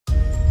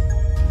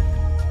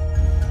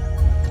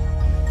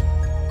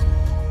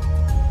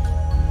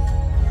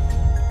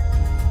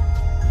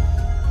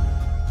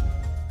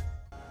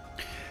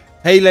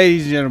Hey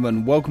ladies and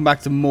gentlemen, welcome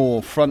back to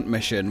more Front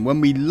Mission.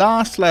 When we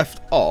last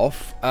left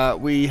off,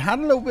 we had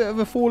a little bit of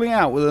a falling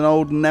out with an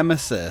old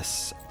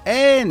nemesis.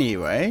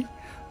 Anyway,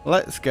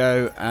 let's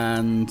go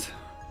and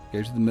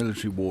go to the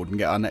military ward and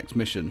get our next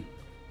mission.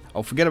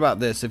 I'll forget about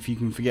this if you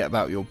can forget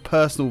about your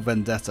personal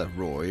vendetta,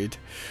 Royd.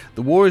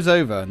 The war is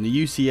over and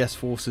the UCS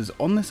forces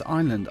on this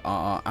island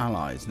are our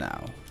allies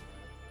now.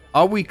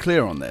 Are we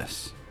clear on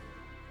this?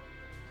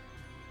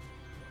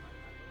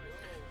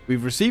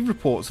 We've received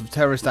reports of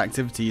terrorist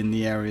activity in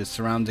the areas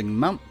surrounding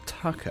Mount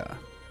Tucker.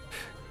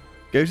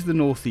 Go to the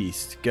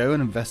northeast. Go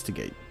and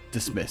investigate.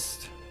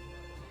 Dismissed.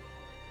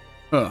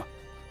 Huh.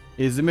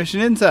 Here's the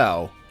mission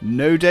intel.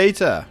 No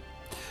data.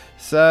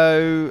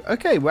 So,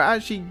 okay, we're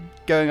actually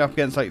going up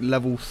against like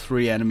level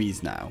 3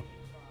 enemies now,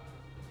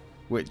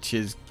 which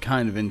is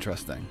kind of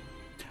interesting.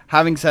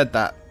 Having said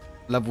that,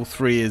 level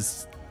 3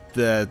 is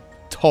the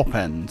top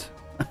end.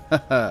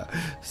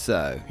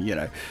 So, you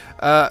know.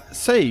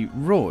 Say,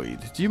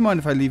 Royd, do you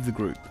mind if I leave the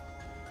group?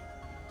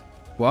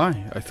 Why?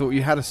 I thought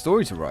you had a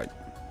story to write.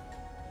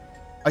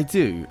 I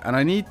do, and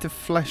I need to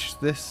flesh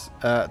this,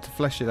 to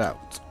flesh it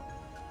out.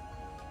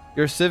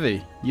 You're a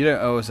civvy. You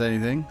don't owe us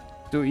anything.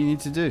 Do what you need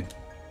to do.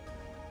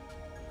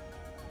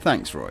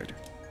 Thanks, Royd.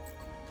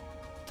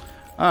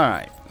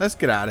 Alright, let's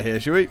get out of here,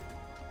 shall we?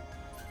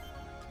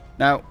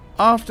 Now,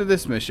 after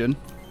this mission,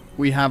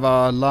 we have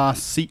our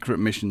last secret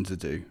mission to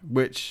do,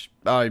 which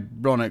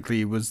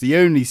ironically was the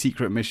only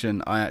secret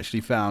mission I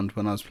actually found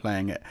when I was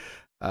playing it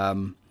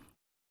for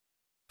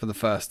the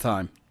first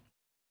time.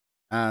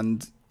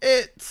 And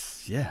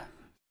it's, yeah,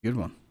 a good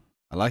one.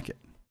 I like it.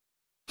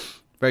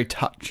 Very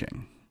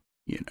touching,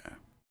 you know.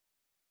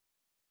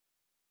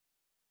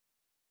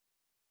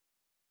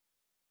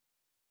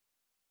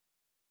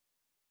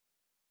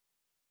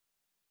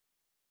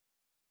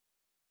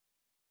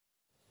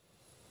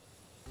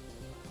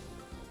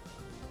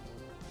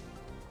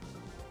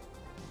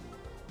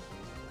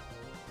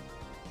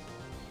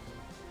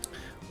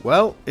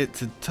 Well,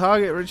 it's a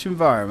target-rich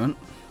environment.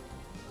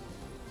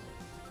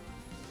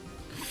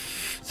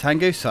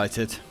 Tango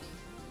sighted.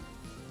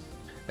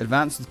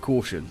 Advance with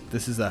caution.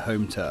 This is their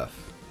home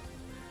turf.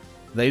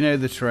 They know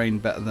the terrain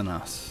better than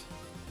us.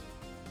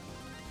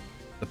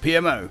 The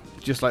PMO,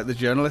 just like the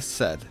journalist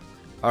said.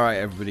 Alright,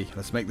 everybody,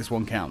 let's make this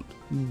one count.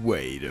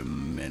 Wait a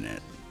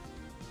minute.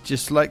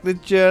 Just like the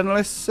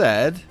journalist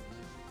said?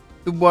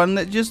 The one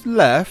that just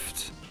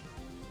left?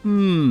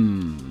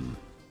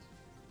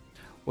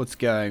 What's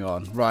going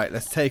on? Right,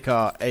 let's take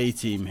our A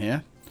team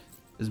here.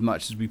 As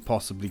much as we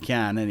possibly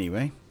can,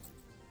 anyway.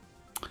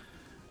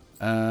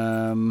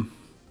 I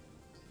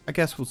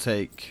guess we'll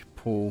take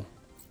Paul.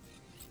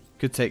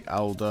 Could take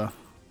Alder.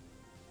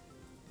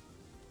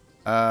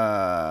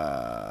 Hans...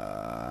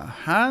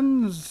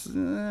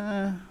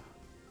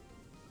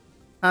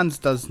 Hans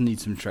does need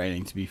some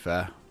training, to be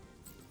fair.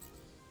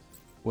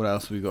 What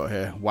else have we got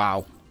here?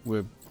 Wow,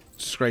 we're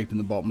scraping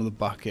the bottom of the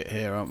bucket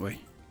here, aren't we?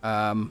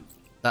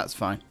 That's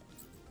fine.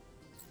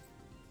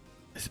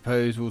 I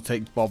suppose we'll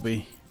take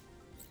Bobby.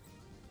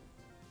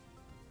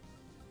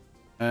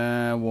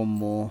 One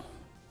more.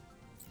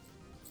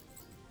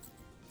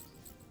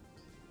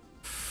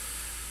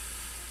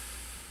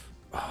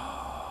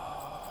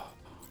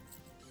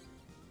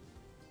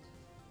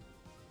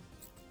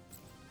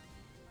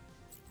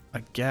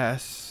 I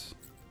guess.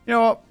 You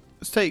know what?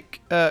 Let's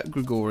take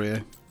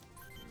Gregorio.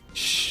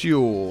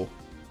 Sure.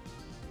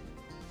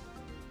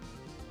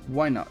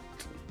 Why not?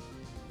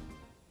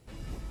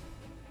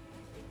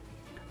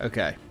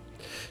 Okay,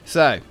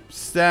 so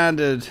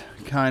standard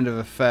kind of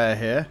affair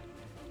here.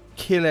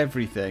 Kill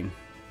everything.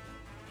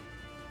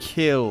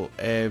 Kill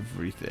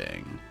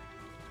everything.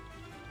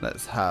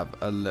 Let's have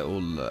a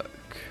little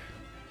look.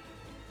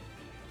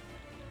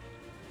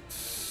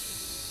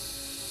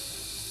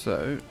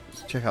 So,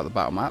 let's check out the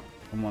battle map.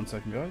 In 1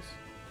 second, guys.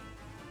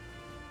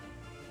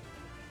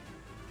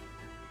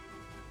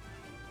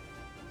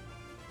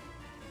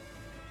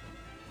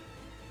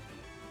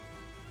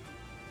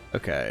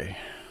 Okay.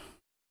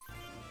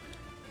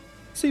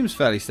 Seems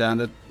fairly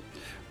standard.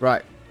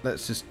 Right,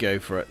 let's just go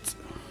for it.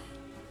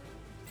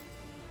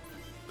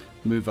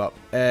 Move up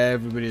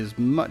everybody as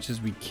much as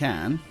we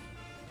can.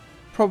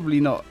 Probably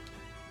not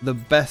the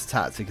best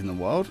tactic in the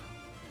world.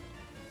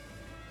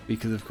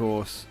 Because, of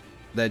course,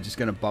 they're just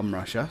going to bum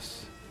rush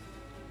us.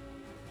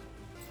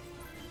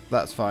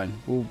 That's fine.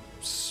 We'll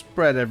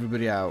spread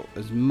everybody out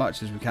as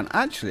much as we can.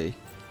 Actually,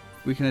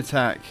 we can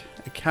attack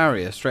a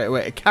carrier straight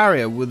away. A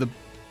carrier with a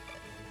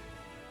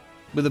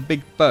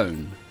big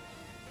bone.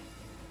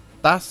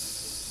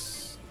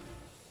 That's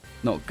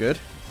not good.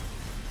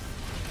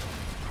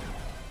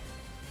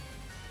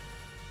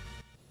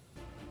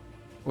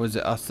 Or is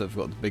it us that have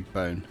got the big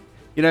bone?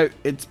 You know,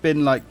 it's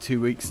been like 2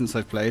 weeks since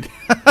I've played.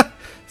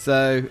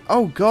 So,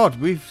 oh god,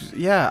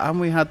 yeah, and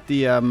we had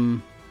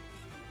the,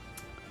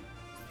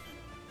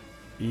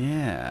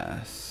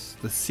 yes,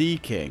 the Sea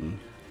King.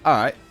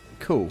 Alright,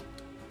 cool.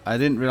 I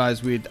didn't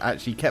realise we'd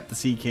actually kept the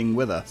Sea King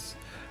with us.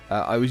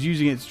 I was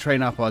using it to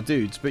train up our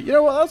dudes, but you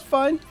know what, that's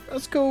fine.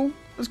 That's cool.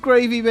 That's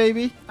gravy,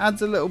 baby.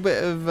 Adds a little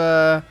bit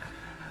of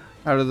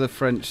How do the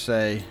French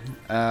say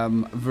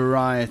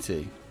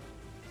variety?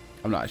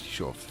 I'm not actually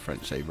sure if the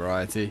French say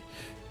variety.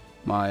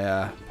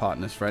 My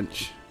partner's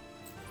French,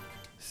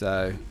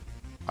 so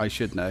I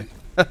should know.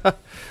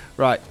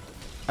 Right.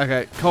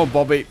 Okay, come on,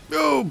 Bobby.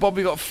 Oh,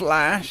 Bobby got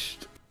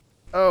flashed.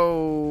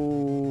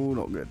 Oh,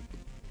 not good.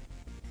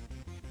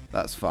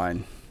 That's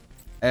fine.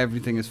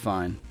 Everything is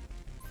fine.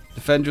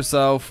 Defend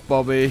yourself,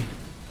 Bobby.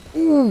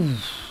 Ooh.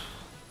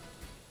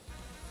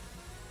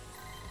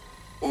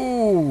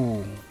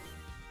 Ooh.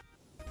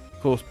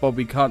 Of course,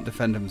 Bobby can't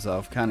defend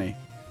himself, can he?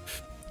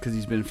 Because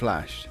he's been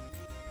flashed.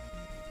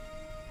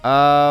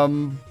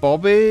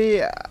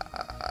 Bobby,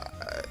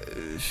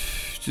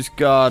 just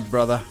guard,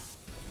 brother.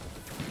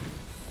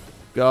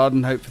 Guard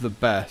and hope for the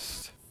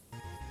best.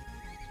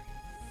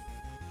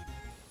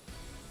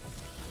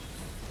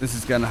 This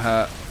is gonna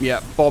hurt.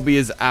 Yeah, Bobby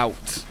is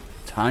out.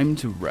 Time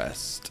to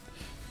rest.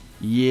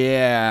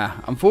 Yeah,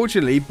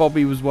 unfortunately,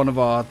 Bobby was one of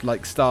our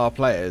like star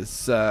players,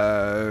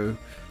 so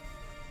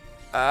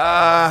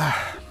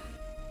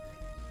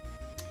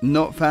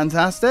not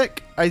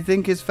fantastic, I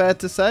think is fair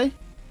to say.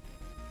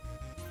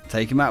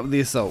 Take him out with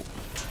the assault.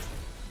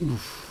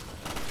 Oof.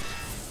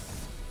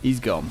 He's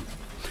gone.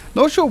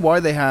 Not sure why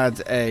they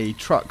had a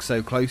truck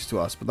so close to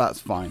us, but that's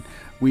fine.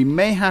 We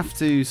may have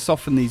to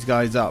soften these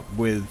guys up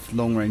with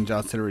long-range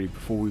artillery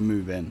before we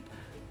move in.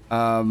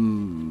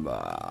 I'm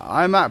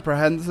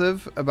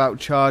apprehensive about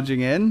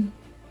charging in,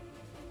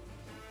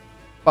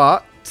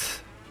 but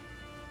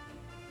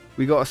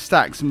we got to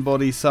stack some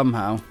bodies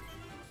somehow.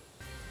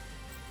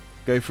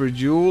 Go for a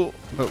duel,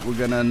 but we're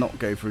gonna not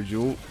go for a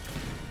duel.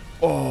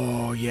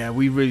 Oh yeah,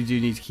 we really do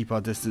need to keep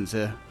our distance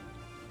here.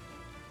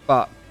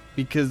 But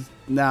because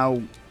now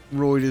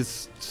Royd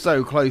is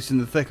so close in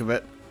the thick of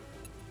it,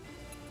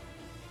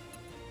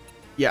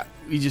 yeah,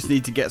 we just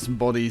need to get some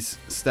bodies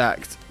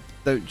stacked.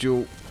 Don't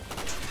duel.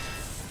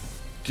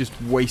 Just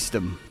waste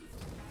them.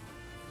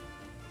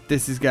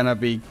 This is gonna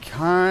be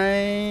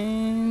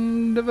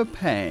kind of a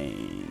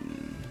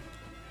pain.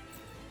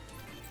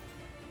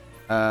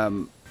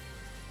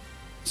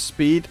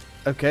 Speed.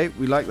 Okay,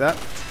 we like that.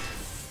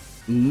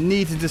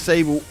 Need to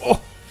disable.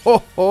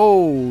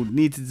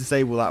 Need to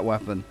disable that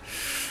weapon.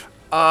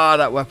 Ah,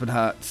 that weapon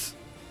hurts.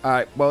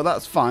 Alright, well,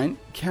 that's fine.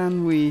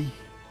 Can we...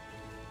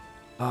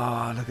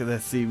 Ah, look at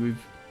this. See,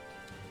 we've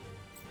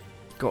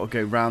got to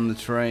go round the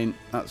terrain.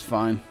 That's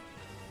fine.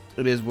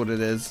 It is what it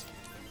is.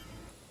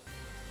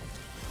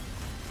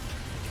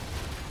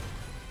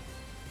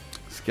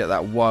 Let's get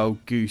that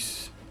wild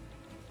goose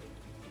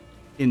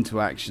into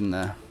action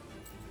there.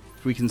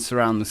 If we can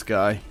surround this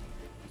guy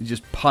and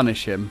just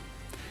punish him.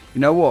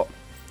 You know what?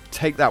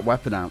 Take that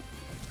weapon out.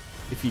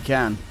 If you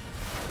can.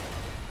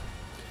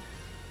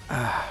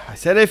 I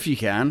said if you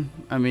can.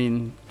 I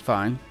mean,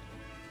 fine.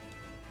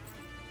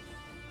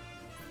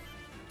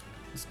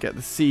 Let's get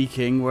the Sea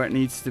King where it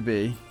needs to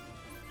be.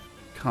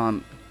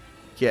 Can't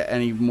get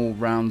any more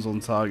rounds on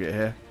target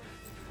here.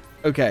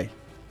 Okay.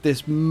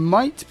 This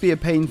might be a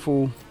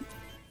painful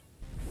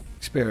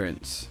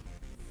experience.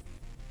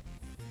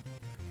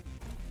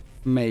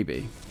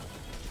 Maybe.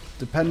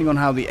 Depending on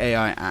how the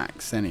AI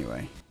acts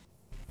anyway.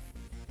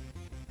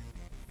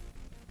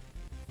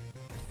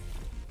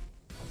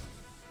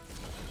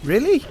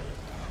 Really?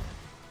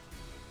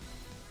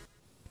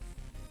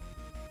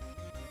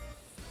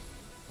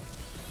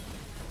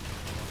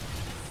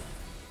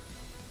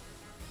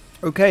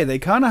 Okay, they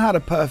kind of had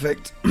a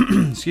perfect...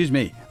 excuse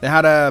me. They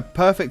had a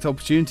perfect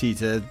opportunity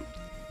to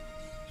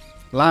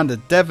land a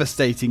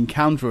devastating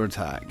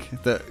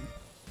counterattack that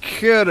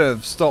could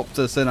have stopped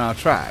us in our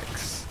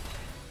tracks.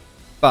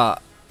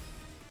 But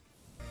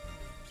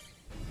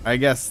I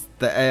guess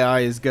the AI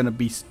is going to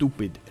be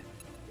stupid.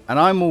 And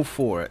I'm all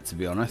for it, to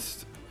be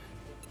honest.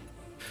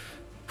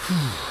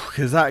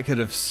 Because that could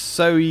have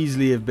so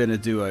easily have been a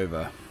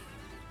do-over.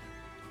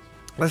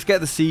 Let's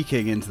get the Sea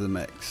King into the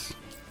mix.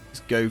 Let's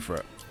go for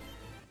it.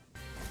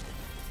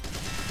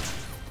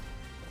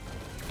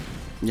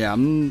 Yeah,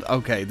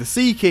 okay. The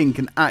Sea King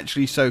can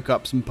actually soak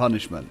up some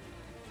punishment.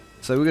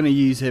 So we're going to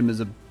use him as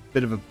a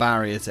bit of a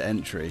barrier to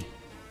entry.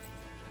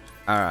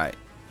 Alright,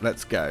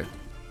 let's go.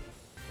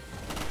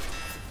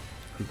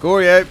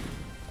 Gregorio.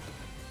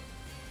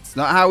 It's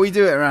not how we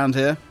do it around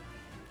here.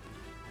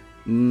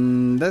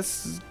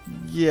 Let's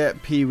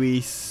get Pee-wee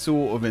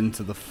sort of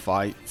into the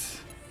fight.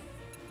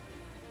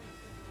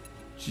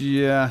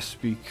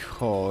 Just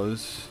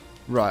because...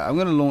 Right, I'm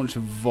going to launch a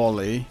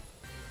volley.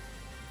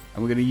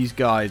 And we're going to use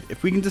guide.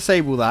 If we can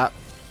disable that.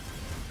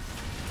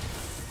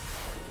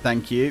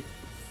 Thank you.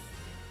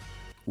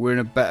 We're in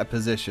a better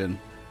position.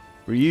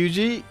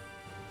 Ryuji.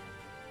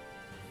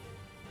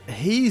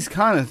 He's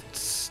kind of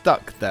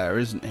stuck there,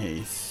 isn't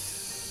he?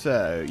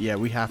 So, yeah,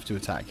 we have to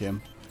attack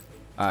him.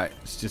 Alright,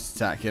 let's just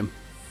attack him.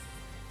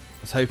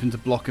 I was hoping to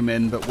block him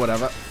in, but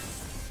whatever.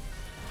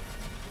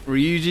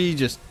 Ryuji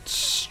just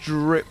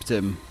stripped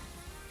him.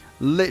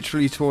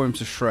 Literally tore him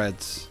to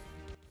shreds.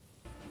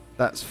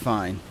 That's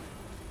fine.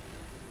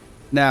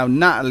 Now,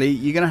 Natalie,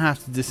 you're going to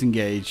have to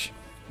disengage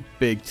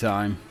big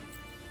time.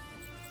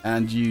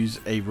 And use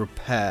a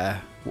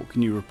repair. What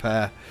can you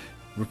repair?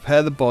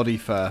 Repair the body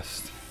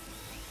first.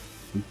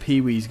 And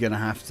Pee-wee's going to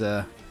have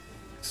to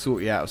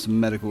sort you out with some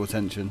medical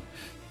attention.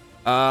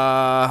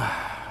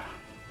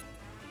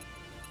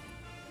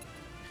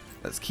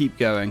 Let's keep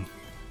going.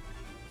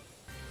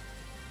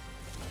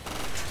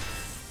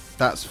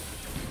 That's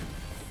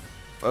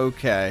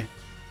okay.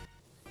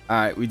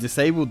 Alright, we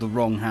disabled the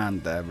wrong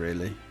hand there,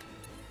 really.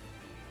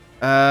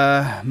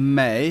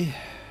 May,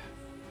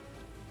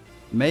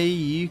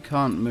 you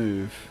can't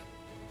move.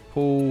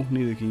 Paul,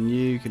 neither can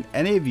you. Can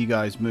any of you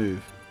guys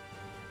move?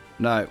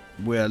 No,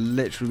 we're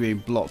literally being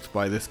blocked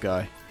by this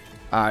guy.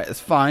 Alright,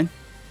 that's fine.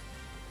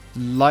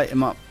 Light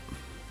him up.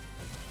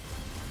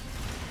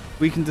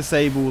 We can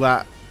disable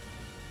that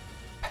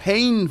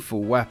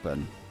painful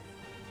weapon.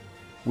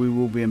 We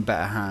will be in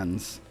better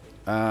hands.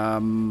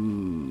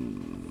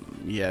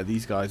 Yeah,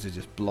 these guys are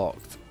just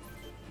blocked.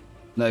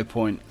 No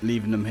point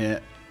leaving them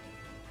here.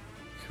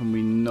 Can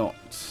we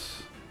not?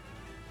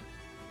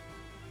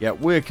 Yeah,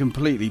 we're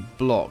completely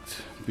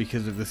blocked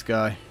because of this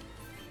guy.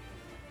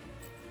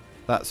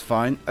 That's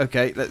fine.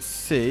 Okay, let's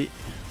see.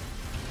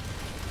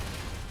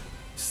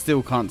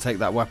 Still can't take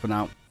that weapon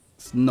out.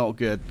 It's not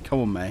good.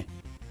 Come on, May.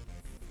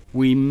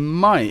 We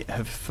might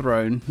have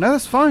thrown... No,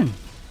 that's fine.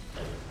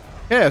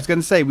 Yeah, I was going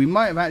to say, we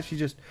might have actually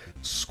just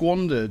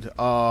squandered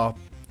our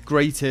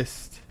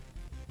greatest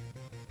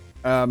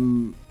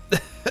chance.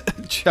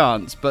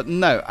 But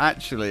no,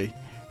 actually,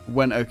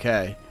 went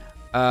okay.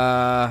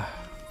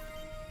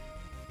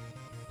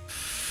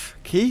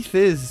 Keith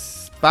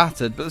is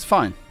battered, but it's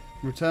fine.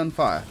 Return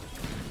fire.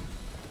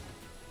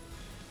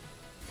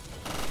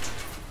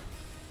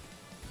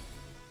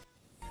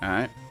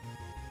 Alright.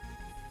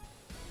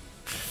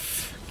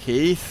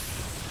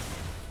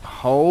 Keith.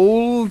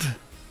 Hold.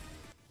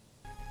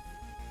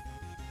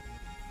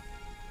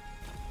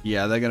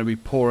 Yeah, they're going to be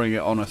pouring it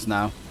on us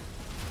now.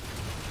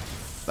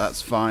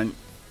 That's fine.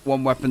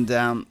 One weapon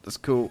down. That's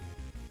cool.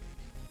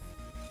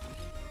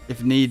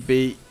 If need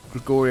be,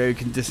 Gregorio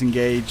can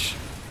disengage.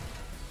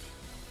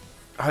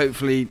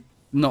 Hopefully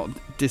not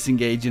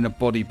disengage in a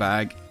body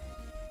bag.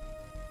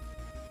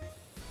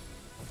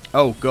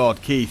 Oh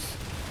god, Keith.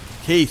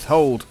 Keith,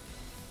 hold.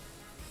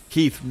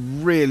 Keith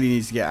really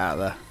needs to get out of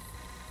there.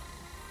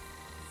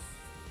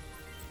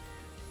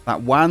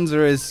 That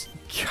Wanzer is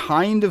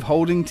kind of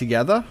holding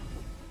together.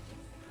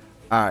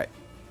 Alright.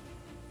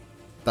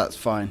 That's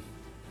fine.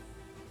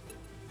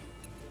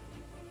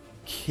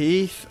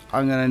 Keith,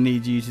 I'm going to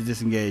need you to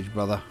disengage,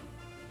 brother.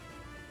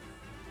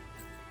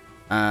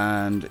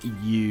 And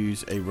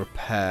use a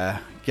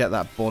repair. Get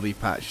that body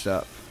patched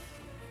up.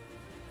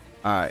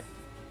 Alright.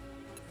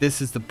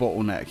 This is the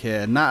bottleneck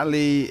here.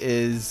 Natalie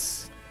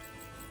is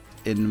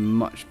in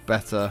much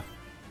better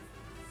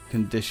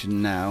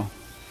condition now.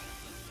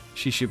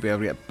 She should be able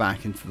to get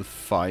back into the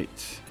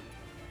fight.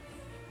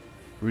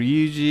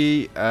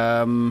 Ryuji,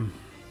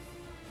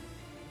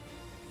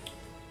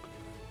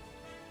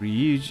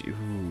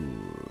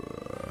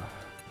 ooh.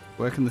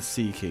 Where can the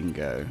Sea King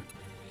go?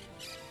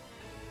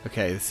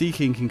 Okay, the Sea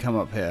King can come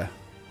up here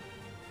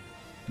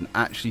and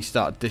actually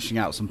start dishing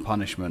out some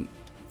punishment.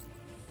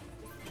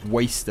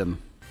 Waste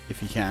them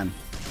if you can.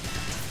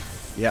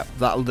 Yep,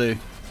 that'll do.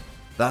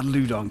 That'll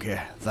do, donkey.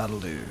 That'll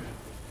do.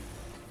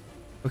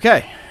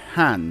 Okay,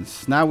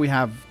 hands. Now we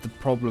have the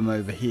problem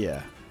over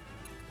here.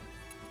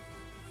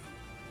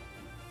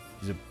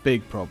 It's a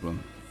big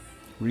problem.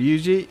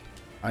 Ryuji,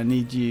 I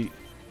need you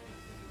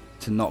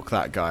to knock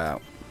that guy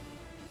out.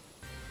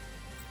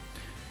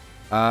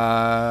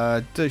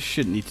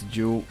 Shouldn't need to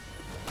duel.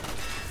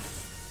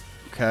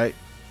 Okay.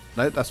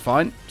 No, that's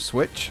fine.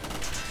 Switch.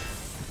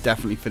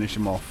 Definitely finish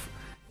him off.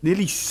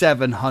 Nearly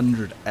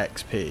 700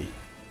 XP.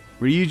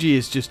 Ryuji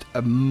is just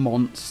a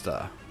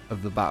monster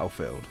of the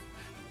battlefield.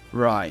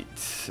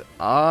 Right.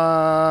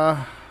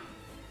 I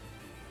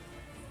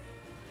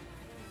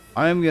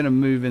am going to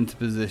move into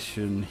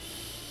position.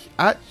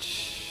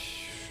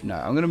 No,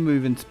 I'm going to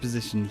move into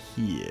position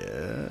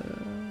here.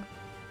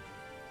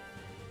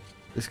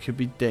 This could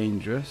be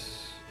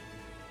dangerous.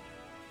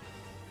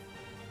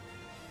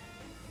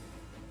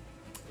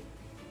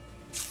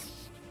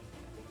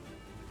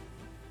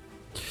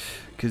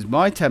 Because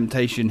my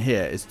temptation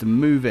here is to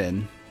move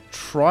in,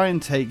 try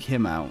and take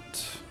him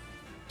out.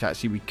 Which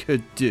actually we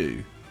could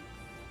do.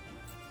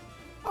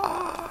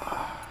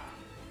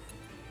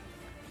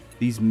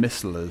 These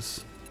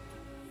missilers.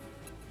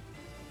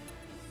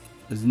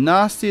 As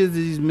nasty as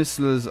these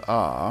missilers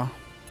are,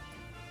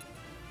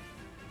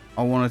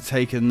 I want to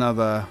take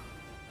another...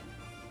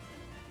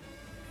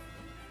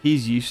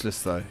 He's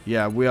useless though.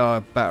 Yeah, we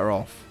are better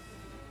off.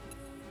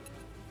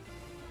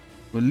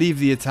 We'll leave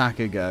the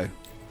attacker go.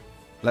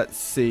 Let's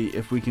see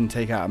if we can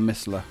take out a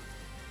missiler.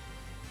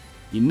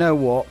 You know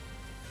what?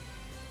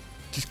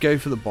 Just go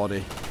for the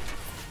body.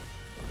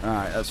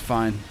 Alright, that's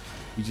fine.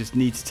 We just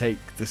need to take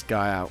this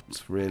guy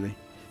out, really.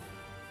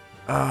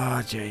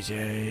 Ah,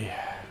 JJ.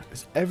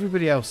 Has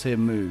everybody else here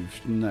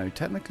moved? No,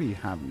 technically you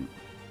haven't.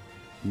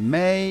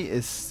 May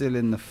is still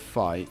in the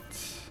fight.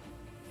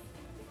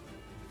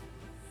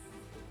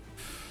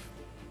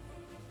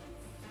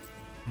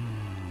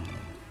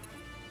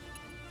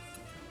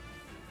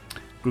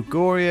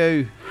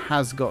 Gregorio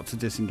has got to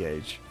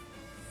disengage.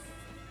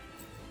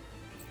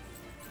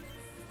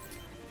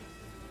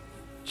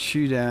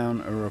 Chew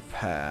down a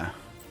repair.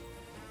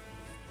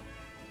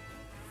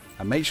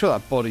 And make sure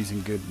that body's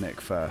in good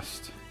nick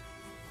first.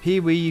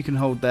 Pee-wee, you can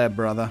hold there,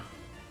 brother.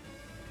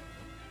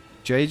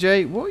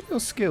 JJ, what are your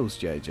skills,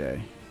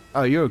 JJ?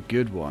 Oh, you're a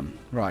good one.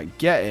 Right,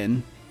 get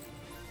in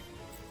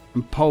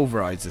and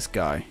pulverize this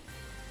guy.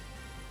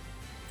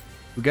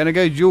 We're going to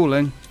go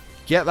dueling.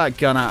 Get that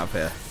gun out of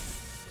here.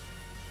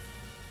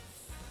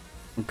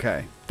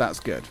 Okay, that's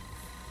good.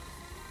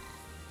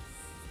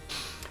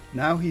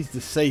 Now he's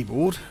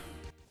disabled.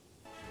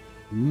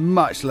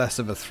 Much less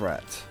of a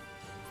threat.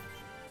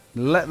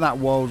 Let that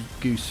wild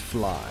goose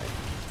fly.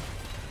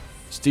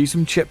 Let's do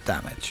some chip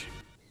damage.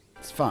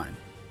 It's fine.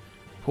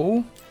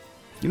 Paul?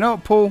 You know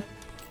what, Paul?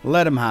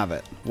 Let him have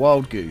it.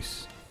 Wild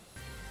goose.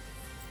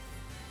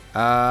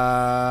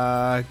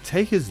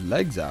 Take his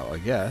legs out, I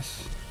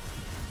guess.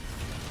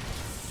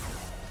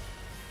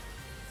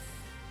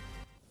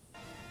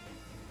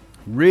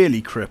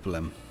 Really cripple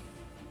him.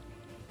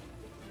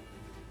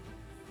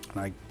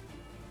 And I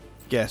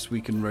guess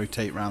we can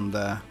rotate round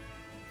there.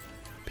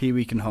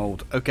 Pee-wee can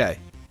hold. Okay.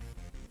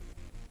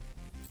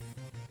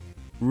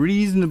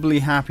 Reasonably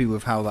happy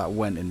with how that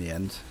went in the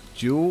end.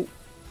 Duel.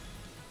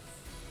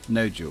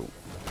 No duel.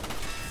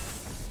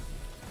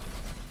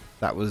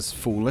 That was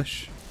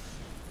foolish.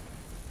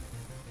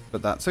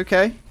 But that's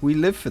okay. We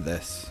live for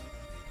this.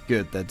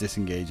 Good, they're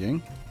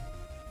disengaging.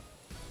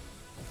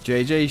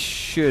 JJ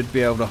should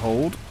be able to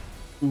hold.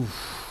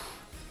 Oof.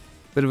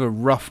 Bit of a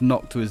rough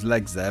knock to his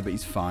legs there, but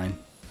he's fine.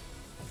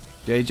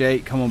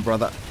 JJ, come on,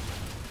 brother.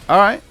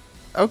 Alright.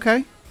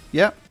 Okay.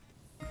 Yep.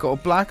 Got a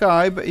black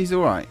eye, but he's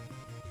alright.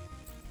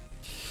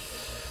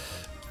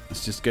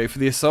 Let's just go for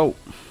the assault.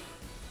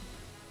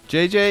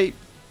 JJ,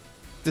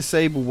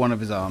 disable one of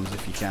his arms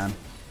if you can.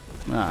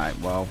 Alright,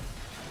 well.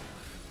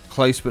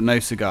 Close but no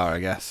cigar, I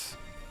guess.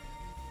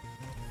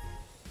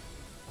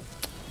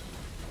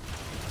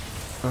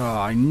 Oh,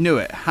 I knew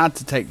it. Had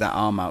to take that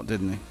arm out,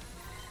 didn't he?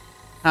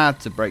 Had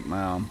to break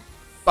my arm.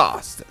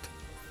 Bastard.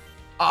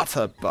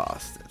 Utter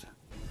bastard.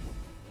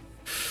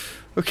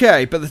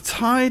 Okay, but the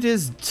tide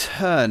is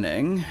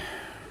turning.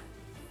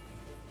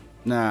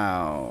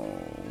 Now,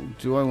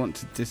 do I want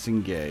to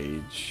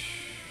disengage?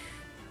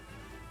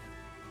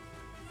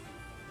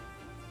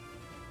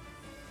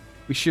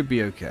 We should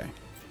be okay.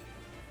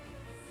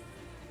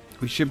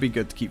 We should be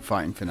good to keep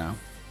fighting for now.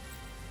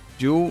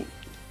 Duel,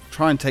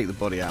 try and take the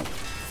body out.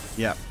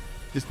 Yeah,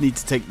 just need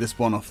to take this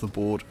one off the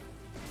board.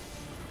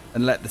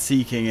 And let the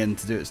Sea King in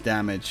to do its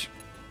damage.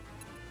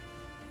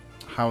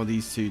 How are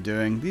these two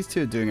doing? These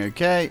two are doing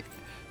okay.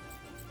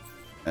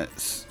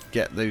 Let's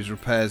get those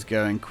repairs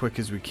going quick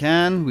as we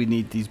can. We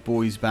need these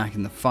boys back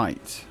in the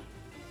fight.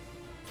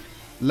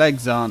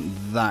 Legs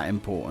aren't that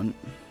important.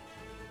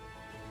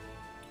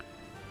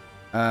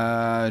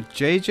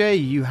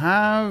 JJ, you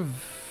have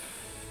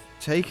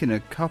taken a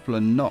couple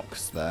of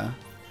knocks there.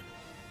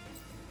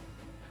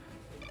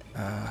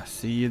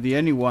 So you're the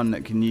only one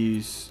that can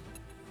use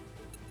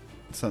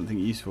something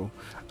useful.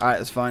 Alright,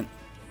 that's fine.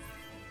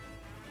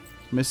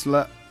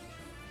 Missler,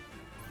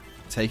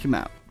 take him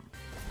out.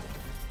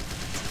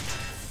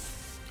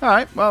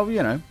 Alright, well,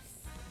 you know.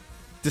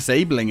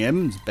 Disabling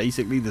him is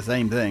basically the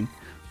same thing.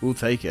 We'll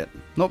take it.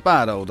 Not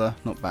bad, Older.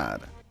 Not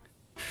bad.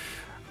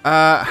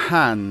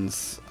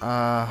 Hands.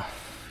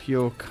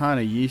 You're kind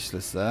of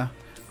useless there.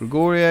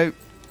 Gregorio,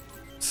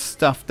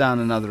 stuff down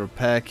another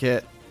repair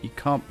kit. You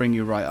can't bring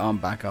your right arm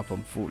back up,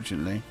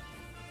 unfortunately.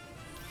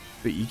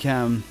 But you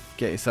can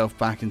get yourself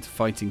back into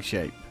fighting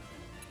shape.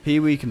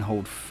 Pee-wee can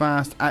hold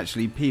fast.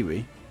 Actually,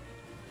 Pee-wee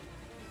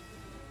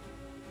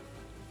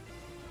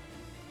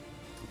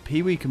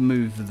can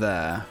move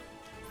there.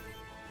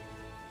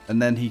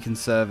 And then he can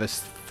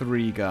service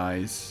 3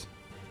 guys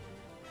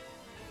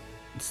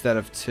instead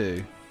of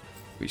 2.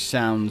 Which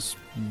sounds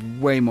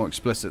way more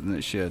explicit than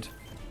it should.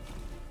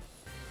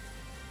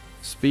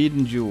 Speed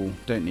and duel.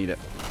 Don't need it.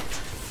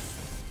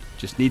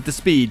 Just need the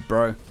speed,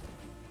 bro.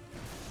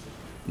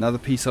 Another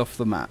piece off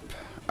the map.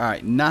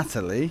 Alright,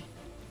 Natalie.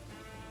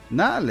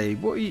 Natalie,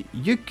 what are you?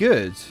 You're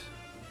good.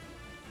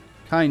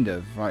 Kind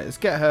of. Right, let's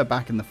get her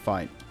back in the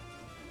fight.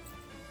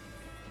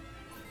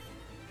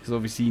 Because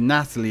obviously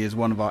Natalie is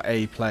one of our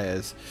A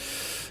players.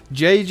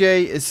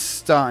 JJ is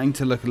starting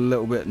to look a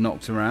little bit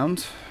knocked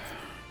around.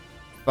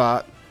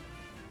 But,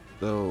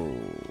 oh,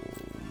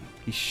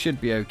 he should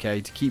be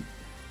okay to keep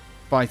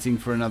fighting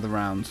for another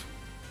round.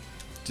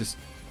 Just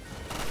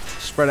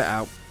spread it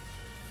out.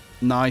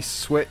 Nice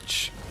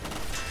switch.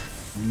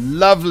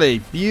 Lovely.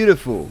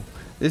 Beautiful.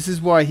 This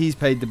is why he's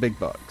paid the big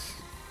bucks.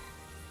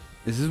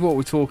 This is what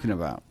we're talking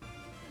about.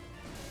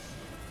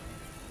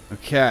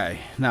 Okay.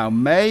 Now,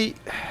 May.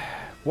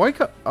 Why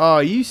can't... Oh,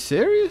 are you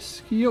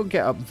serious? Can you not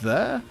get up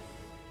there?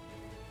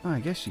 Oh, I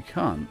guess you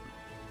can't.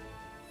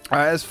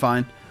 Alright, that's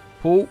fine.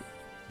 Paul,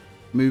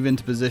 move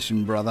into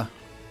position, brother.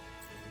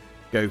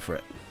 Go for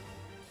it.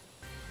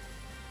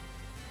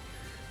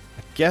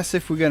 I guess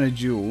if we're going to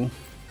duel...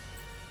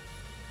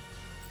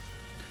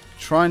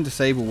 try and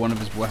disable one of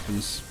his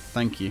weapons.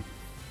 Thank you.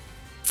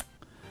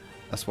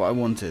 That's what I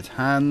wanted.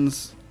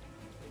 Hands.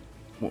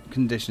 What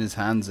condition is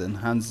Hands in?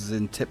 Hands is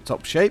in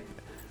tip-top shape.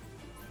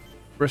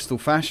 Bristol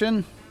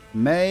fashion.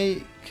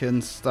 May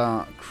can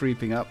start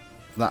creeping up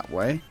that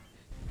way.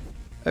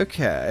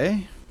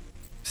 Okay.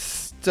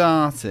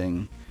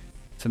 Starting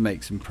to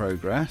make some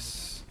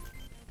progress.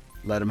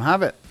 Let him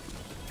have it.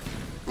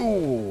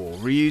 Oh,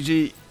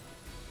 Ryuji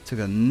took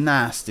a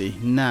nasty,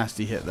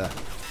 nasty hit there.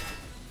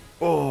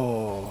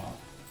 Oh.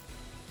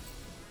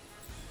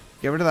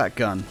 Get rid of that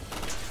gun.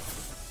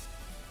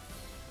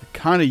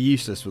 Kind of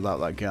useless without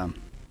that gun.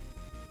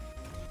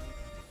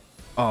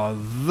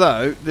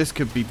 Although, this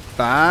could be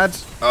bad.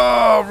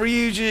 Oh,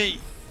 Ryuji!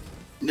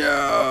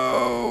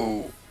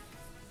 No!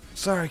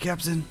 Sorry,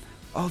 Captain.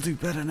 I'll do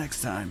better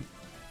next time.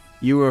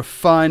 You were a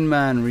fine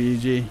man,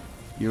 Ryuji.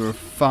 You were a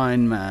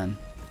fine man.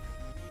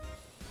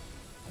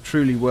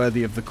 Truly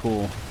worthy of the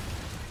core.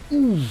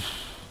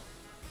 Oof.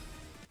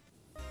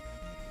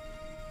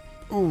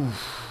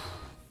 Oof.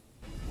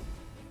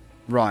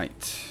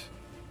 Right.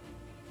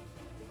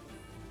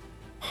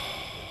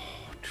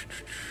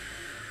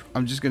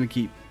 I'm just going to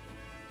keep...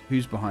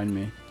 Who's behind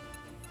me?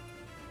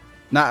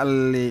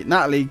 Natalie.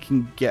 Natalie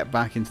can get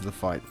back into the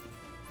fight.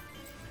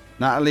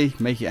 Natalie,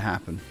 make it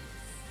happen.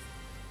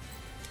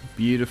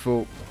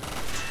 Beautiful.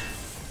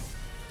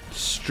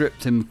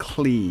 Stripped him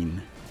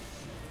clean.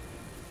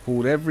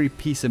 Pulled every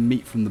piece of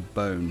meat from the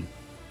bone.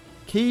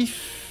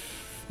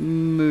 Keith,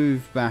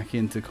 move back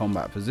into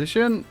combat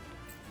position.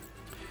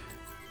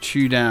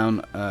 Chew down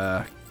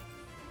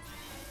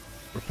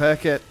repair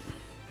kit.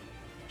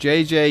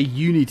 JJ,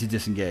 you need to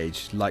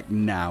disengage. Like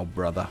now,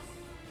 brother.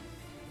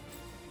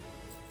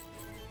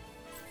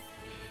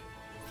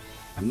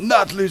 I'm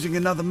not losing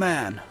another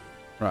man.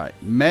 Right.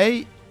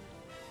 May,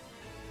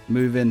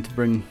 move in to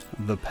bring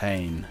the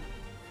pain.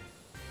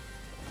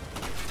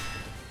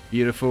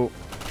 Beautiful.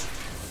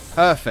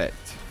 Perfect.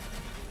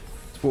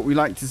 It's what we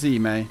like to see,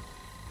 May.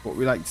 What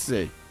we like to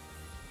see.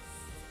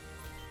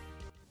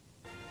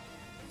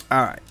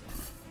 Alright.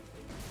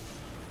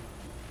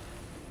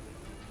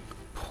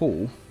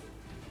 Paul.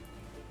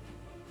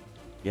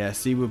 Yeah,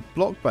 see, we're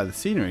blocked by the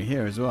scenery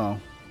here as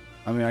well.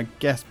 I mean, I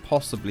guess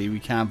possibly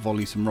we can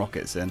volley some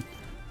rockets in.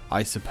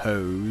 I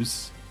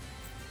suppose.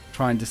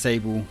 Try and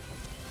disable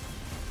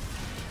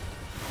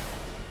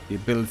the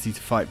ability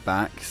to fight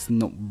back. It's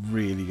not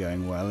really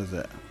going well, is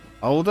it?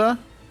 Older?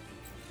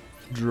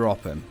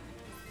 Drop him.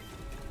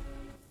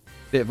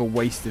 Bit of a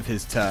waste of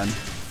his turn.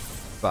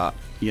 But,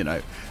 you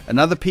know,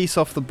 another piece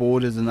off the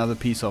board is another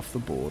piece off the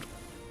board.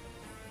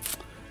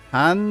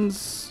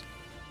 Hands...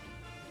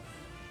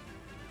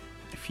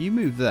 If you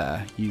move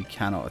there, you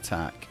cannot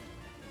attack.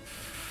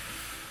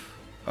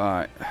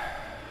 Alright.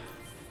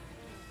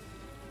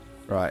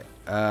 Right.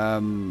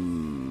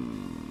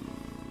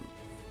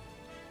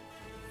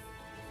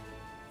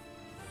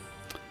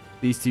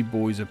 These two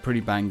boys are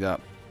pretty banged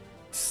up.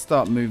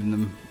 Start moving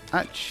them.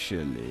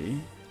 Actually...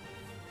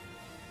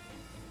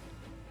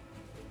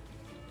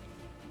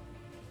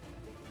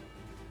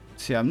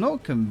 See, I'm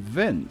not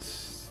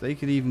convinced they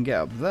could even get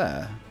up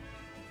there.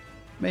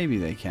 Maybe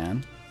they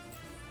can.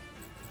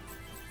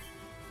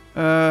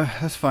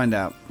 Let's find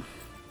out.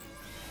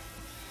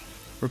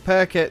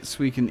 Repair kits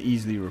we can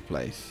easily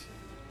replace.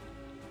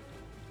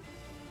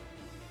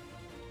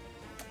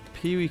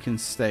 Pee-wee can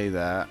stay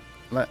there.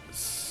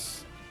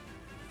 Let's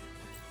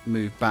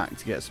move back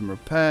to get some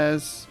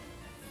repairs.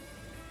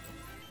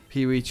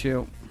 Pee-wee,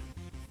 chill.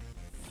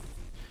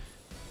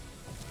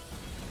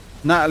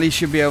 Natalie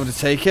should be able to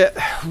take it.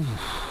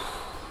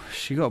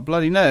 She got a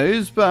bloody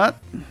nose, but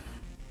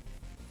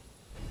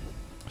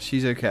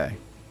she's okay.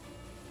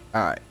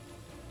 Alright.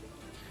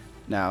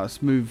 Now,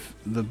 let's move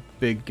the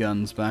big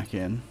guns back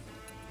in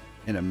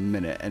a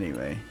minute,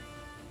 anyway.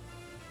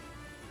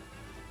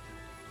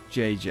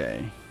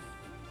 JJ.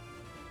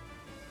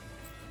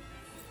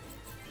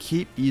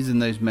 Keep using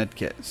those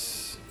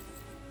medkits.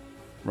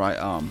 Right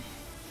arm.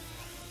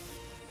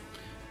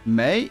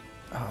 May?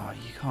 Oh,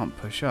 you can't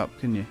push up,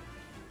 can you?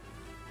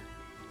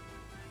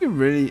 You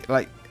really,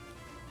 like...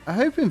 I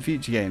hope in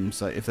future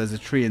games, like, if there's a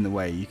tree in the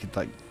way, you could,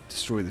 like,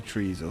 destroy the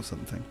trees or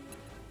something.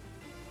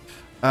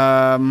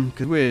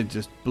 Because we're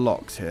just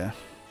blocked here.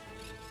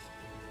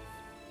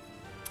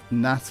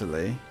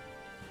 Natalie.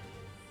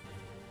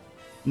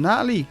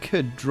 Natalie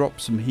could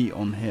drop some heat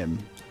on him,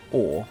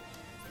 or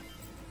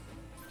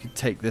could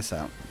take this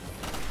out.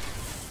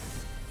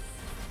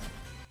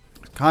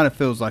 It kind of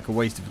feels like a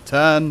waste of a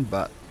turn,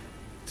 but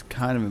it's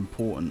kind of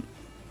important.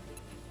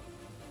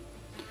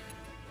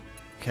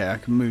 Okay, I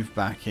can move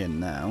back in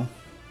now.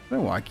 I don't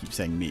know why I keep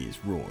saying me is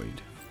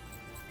Royd.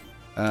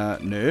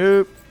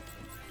 Nope.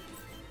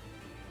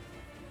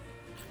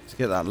 Let's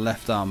get that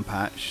left arm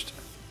patched.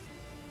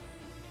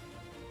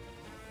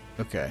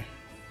 Okay.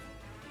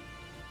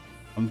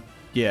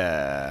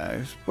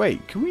 Yeah.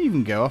 Wait, can we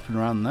even go up and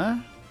around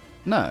there?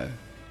 No.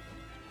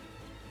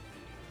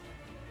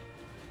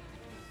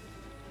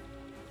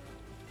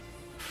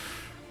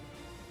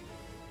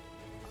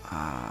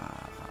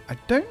 I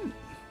don't...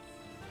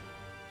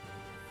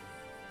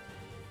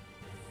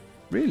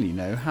 really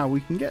know how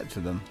we can get to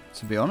them,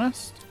 to be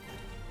honest.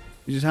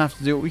 We just have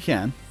to do what we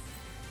can.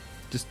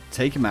 Just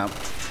take them out.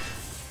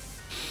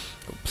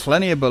 Got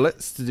plenty of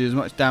bullets to do as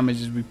much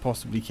damage as we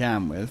possibly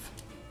can with.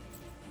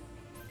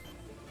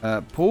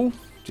 Paul,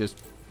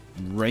 just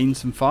rain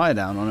some fire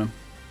down on him.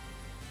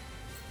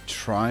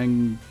 Try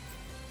and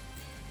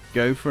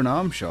go for an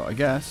arm shot, I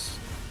guess.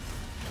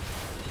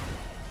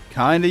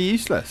 Kinda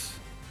useless,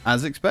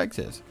 as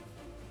expected.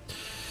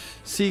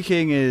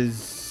 Seeking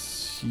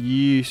is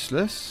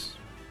useless.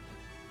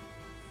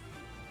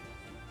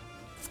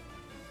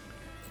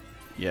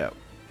 Yep.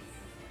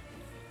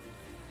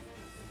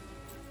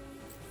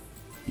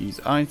 Use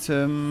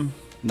item.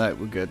 No,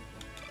 we're good.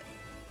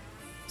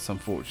 It's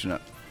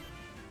unfortunate.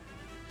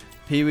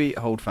 Pee-wee,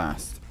 hold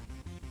fast.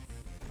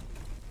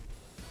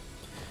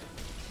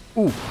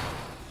 Ooh.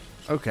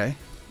 Okay,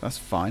 that's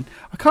fine.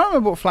 I can't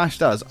remember what flash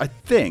does. I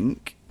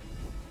think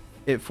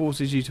it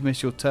forces you to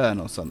miss your turn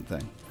or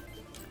something.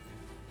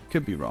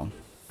 Could be wrong.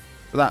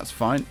 But that's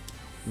fine.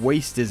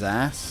 Waste his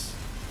ass.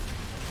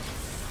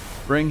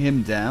 Bring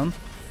him down.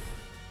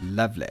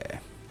 Lovely.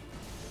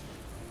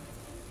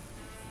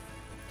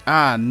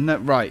 Ah, no,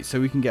 right. So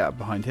we can get up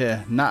behind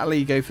here.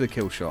 Natalie, go for the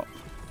kill shot.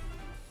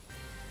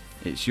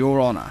 It's your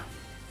honor.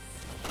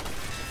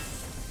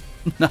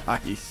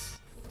 Nice.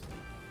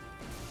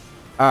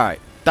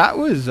 Alright. That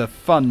was a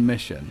fun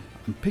mission.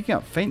 I'm picking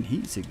up faint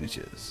heat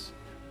signatures.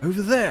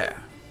 Over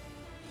there.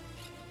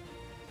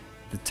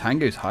 The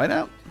Tango's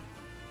hideout?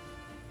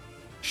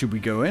 Should we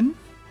go in?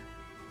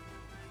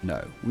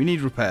 No. We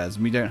need repairs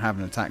and we don't have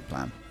an attack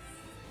plan.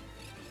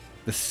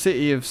 The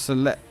city of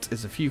Select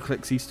is a few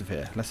clicks east of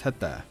here. Let's head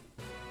there.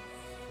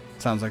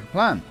 Sounds like a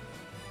plan.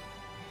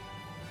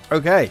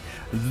 Okay.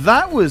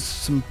 That was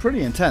some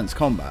pretty intense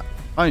combat.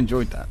 I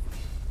enjoyed that.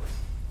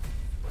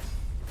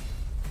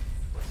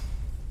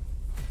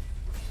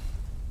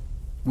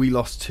 We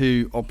lost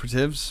 2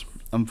 operatives,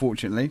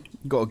 unfortunately.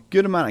 Got a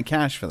good amount of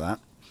cash for that.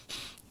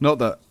 Not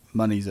that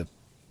money's a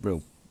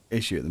real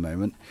issue at the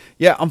moment.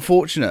 Yeah,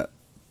 unfortunate.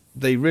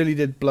 They really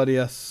did bloody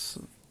us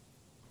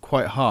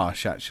quite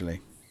harsh, actually.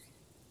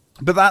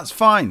 But that's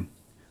fine.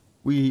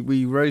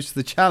 We rose to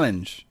the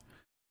challenge.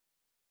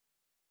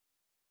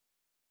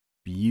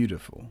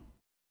 Beautiful.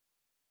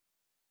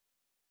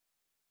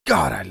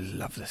 God, I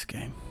love this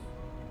game.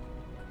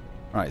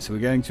 Right, so we're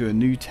going to a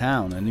new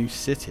town, a new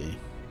city.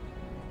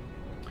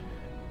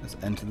 Let's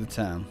enter the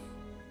town.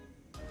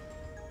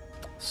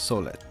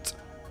 Solet.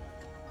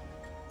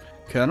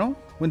 Colonel,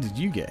 when did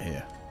you get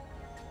here?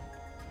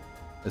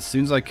 As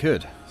soon as I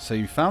could. So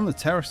you found the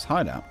terrorist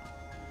hideout.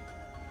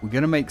 We're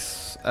going to make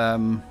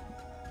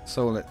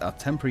Solet our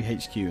temporary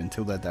HQ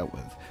until they're dealt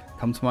with.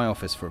 Come to my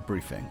office for a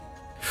briefing.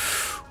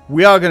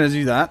 We are going to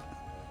do that.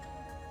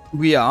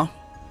 We are.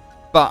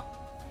 But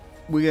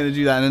we're going to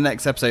do that in the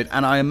next episode.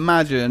 And I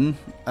imagine,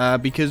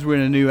 because we're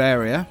in a new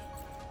area,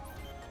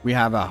 we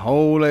have a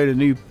whole load of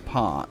new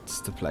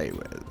parts to play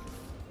with.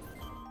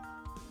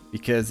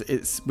 Because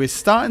we're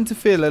starting to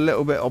feel a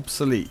little bit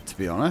obsolete, to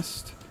be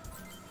honest.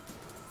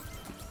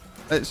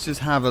 Let's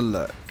just have a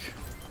look.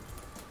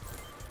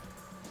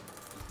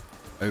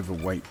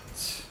 Overweight.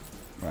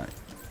 Right.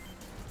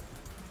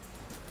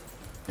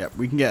 Yep,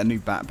 we can get a new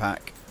backpack.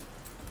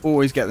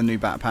 Always get the new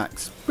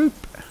backpacks. Boop.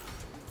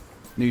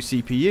 New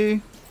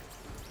CPU.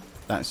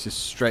 That's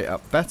just straight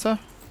up better.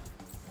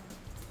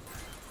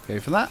 Go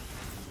for that.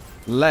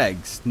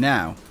 Legs.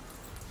 Now.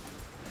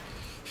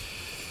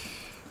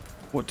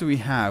 What do we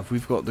have?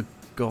 We've got the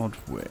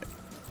Godwit.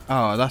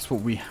 Oh, that's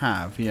what we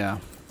have, yeah.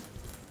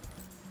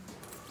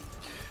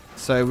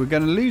 So we're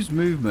going to lose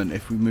movement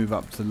if we move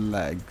up to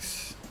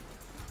legs.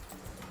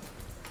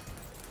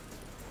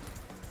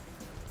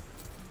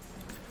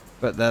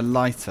 But they're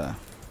lighter.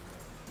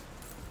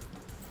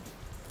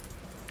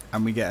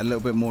 And we get a little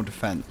bit more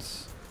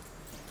defense.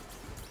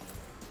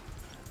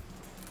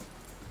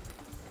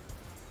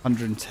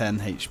 110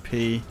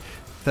 HP,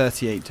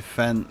 38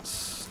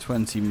 defense,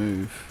 20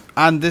 move.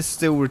 And this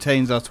still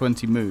retains our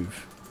 20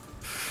 move.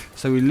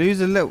 So we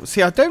lose a little.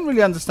 See, I don't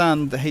really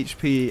understand the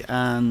HP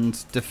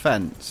and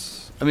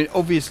defense. I mean,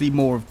 obviously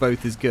more of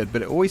both is good,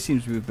 but it always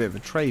seems to be a bit of a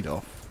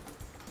trade-off.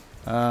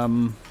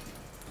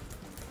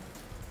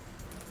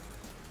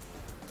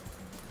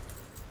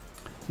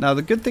 Now,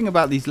 the good thing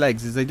about these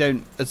legs is they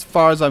don't, as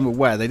far as I'm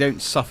aware, they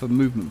don't suffer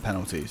movement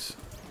penalties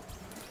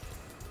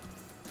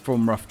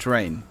from rough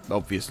terrain,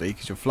 obviously,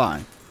 because you're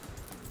flying.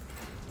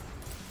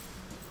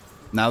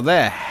 Now,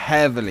 they're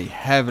heavily,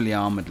 heavily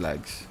armoured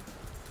legs.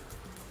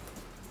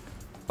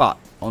 But,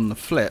 on the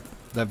flip,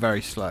 they're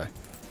very slow.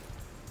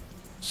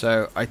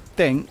 So, I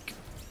think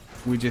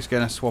we're just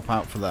going to swap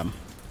out for them.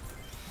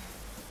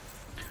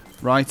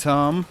 Right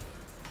arm.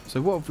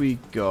 So, what have we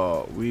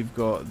got? We've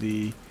got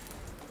the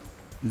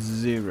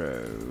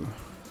 0A,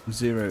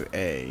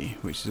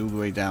 which is all the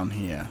way down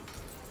here.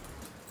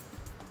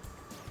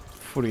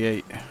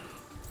 48.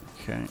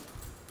 Okay.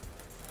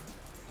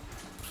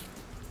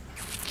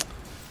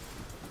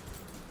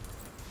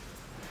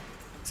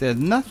 So there's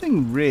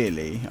nothing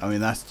really, I mean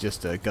that's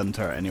just a gun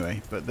turret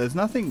anyway, but there's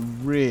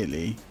nothing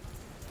really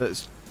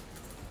that's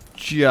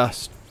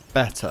just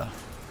better.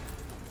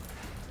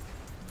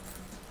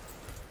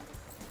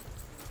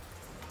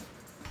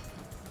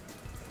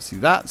 See,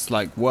 that's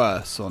like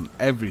worse on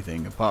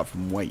everything apart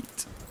from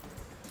weight.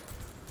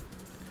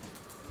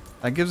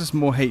 That gives us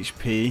more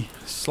HP,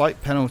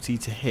 slight penalty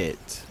to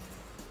hit.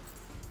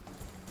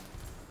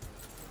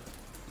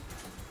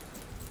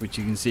 Which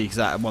you can see because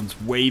that one's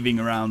waving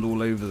around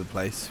all over the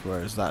place,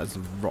 whereas that is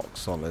rock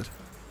solid.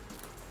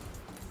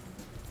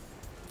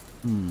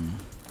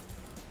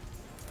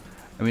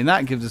 I mean,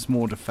 that gives us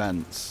more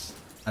defense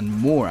and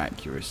more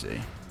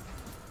accuracy.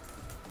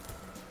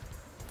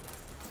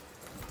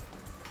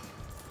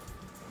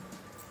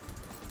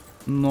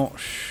 Not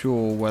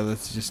sure whether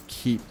to just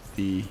keep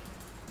the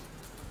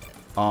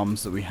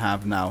arms that we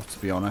have now, to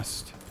be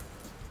honest.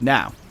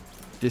 Now,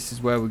 this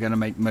is where we're going to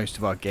make most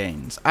of our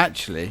gains.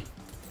 Actually,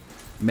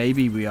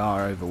 maybe we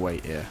are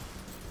overweight here.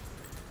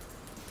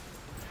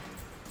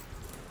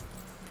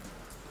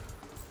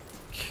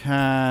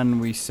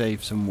 Can we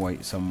save some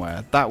weight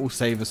somewhere? That will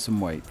save us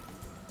some weight.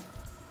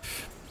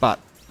 But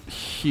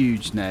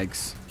huge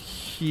negs.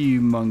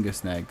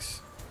 Humongous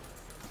negs.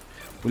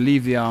 We'll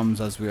leave the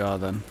arms as we are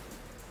then.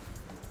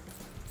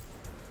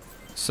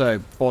 So,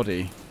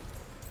 body.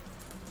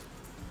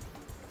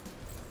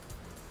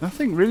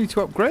 Nothing really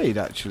to upgrade,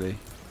 actually.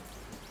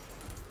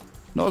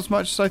 Not as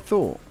much as I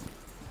thought.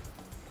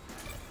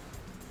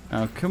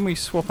 Now, can we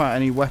swap out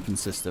any weapon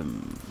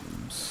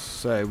systems?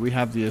 So, we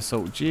have the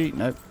Assault G.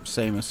 Nope,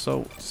 same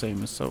assault,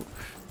 same assault.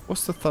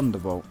 What's the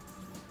Thunderbolt?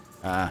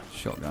 Ah,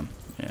 shotgun.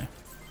 Yeah.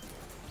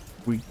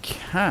 We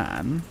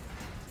can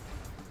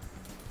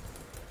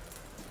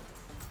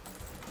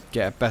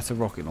get a better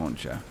rocket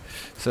launcher.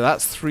 So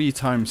that's 3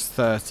 times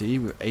 30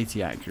 with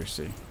 80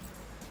 accuracy.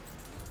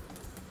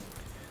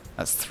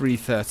 That's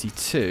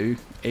 332,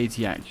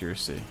 80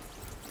 accuracy.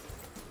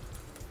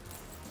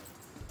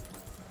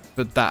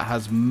 But that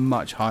has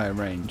much higher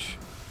range.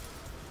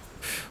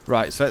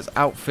 Right, so let's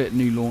outfit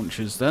new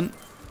launchers then.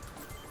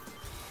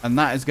 And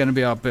that is going to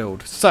be our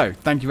build. So,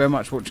 thank you very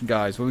much for watching,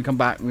 guys. When we come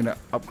back, we're going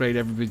to upgrade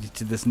everybody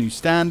to this new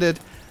standard.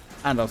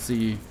 And I'll see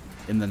you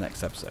in the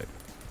next episode.